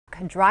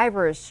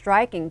Drivers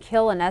strike and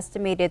kill an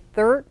estimated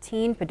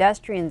 13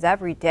 pedestrians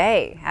every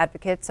day.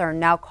 Advocates are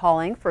now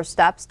calling for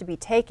steps to be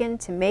taken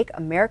to make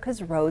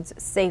America's roads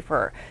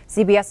safer.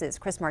 CBS's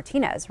Chris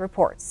Martinez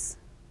reports.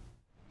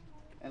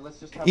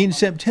 In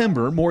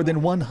September, more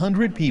than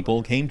 100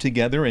 people came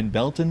together in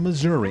Belton,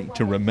 Missouri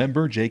to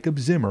remember Jacob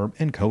Zimmer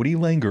and Cody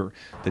Langer.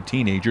 The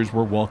teenagers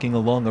were walking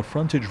along a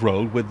frontage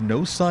road with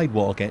no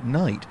sidewalk at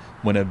night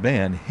when a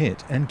van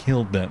hit and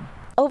killed them.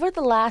 Over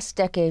the last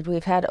decade,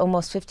 we've had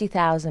almost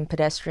 50,000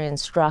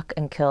 pedestrians struck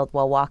and killed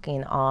while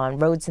walking on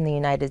roads in the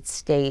United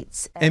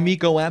States.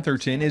 Emiko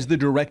Atherton is the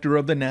director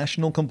of the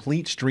National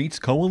Complete Streets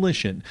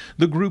Coalition.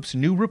 The group's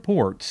new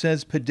report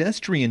says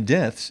pedestrian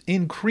deaths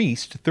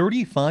increased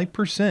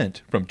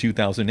 35% from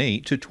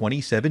 2008 to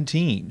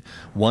 2017.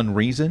 One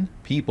reason?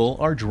 People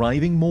are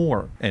driving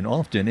more and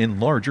often in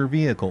larger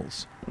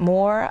vehicles.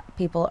 More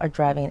people are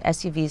driving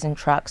SUVs and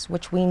trucks,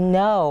 which we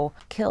know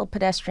kill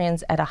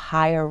pedestrians at a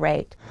higher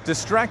rate.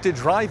 Distracted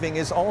driving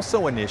is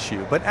also an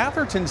issue, but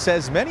Atherton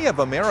says many of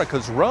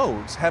America's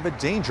roads have a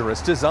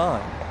dangerous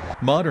design.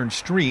 Modern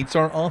streets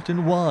are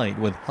often wide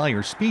with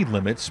higher speed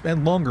limits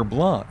and longer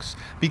blocks.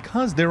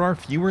 Because there are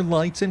fewer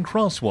lights and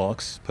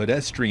crosswalks,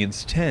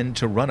 pedestrians tend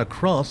to run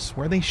across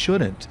where they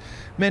shouldn't.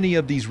 Many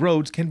of these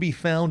roads can be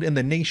found in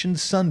the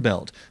nation's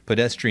Sunbelt.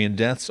 Pedestrian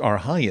deaths are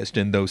highest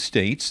in those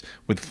states,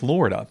 with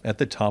Florida at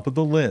the top of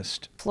the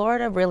list.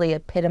 Florida really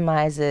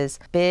epitomizes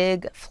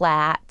big,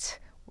 flat,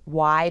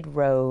 wide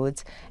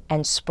roads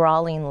and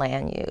sprawling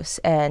land use.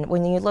 And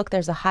when you look,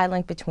 there's a high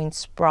link between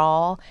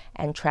sprawl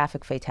and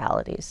traffic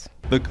fatalities.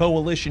 The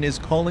coalition is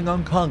calling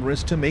on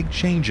Congress to make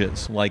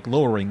changes, like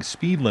lowering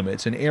speed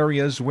limits in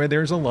areas where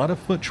there's a lot of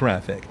foot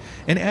traffic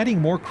and adding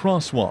more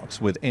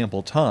crosswalks with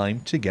ample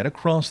time to get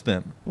across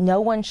them. No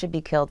one should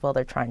be killed while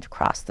they're trying to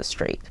cross the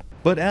street.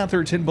 But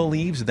Atherton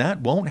believes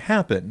that won't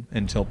happen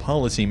until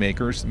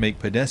policymakers make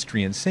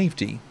pedestrian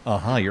safety a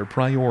higher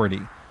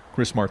priority.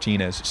 Chris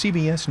Martinez,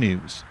 CBS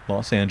News,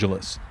 Los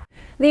Angeles.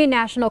 The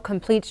National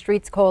Complete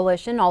Streets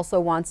Coalition also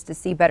wants to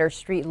see better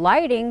street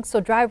lighting so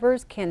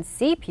drivers can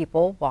see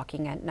people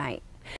walking at night.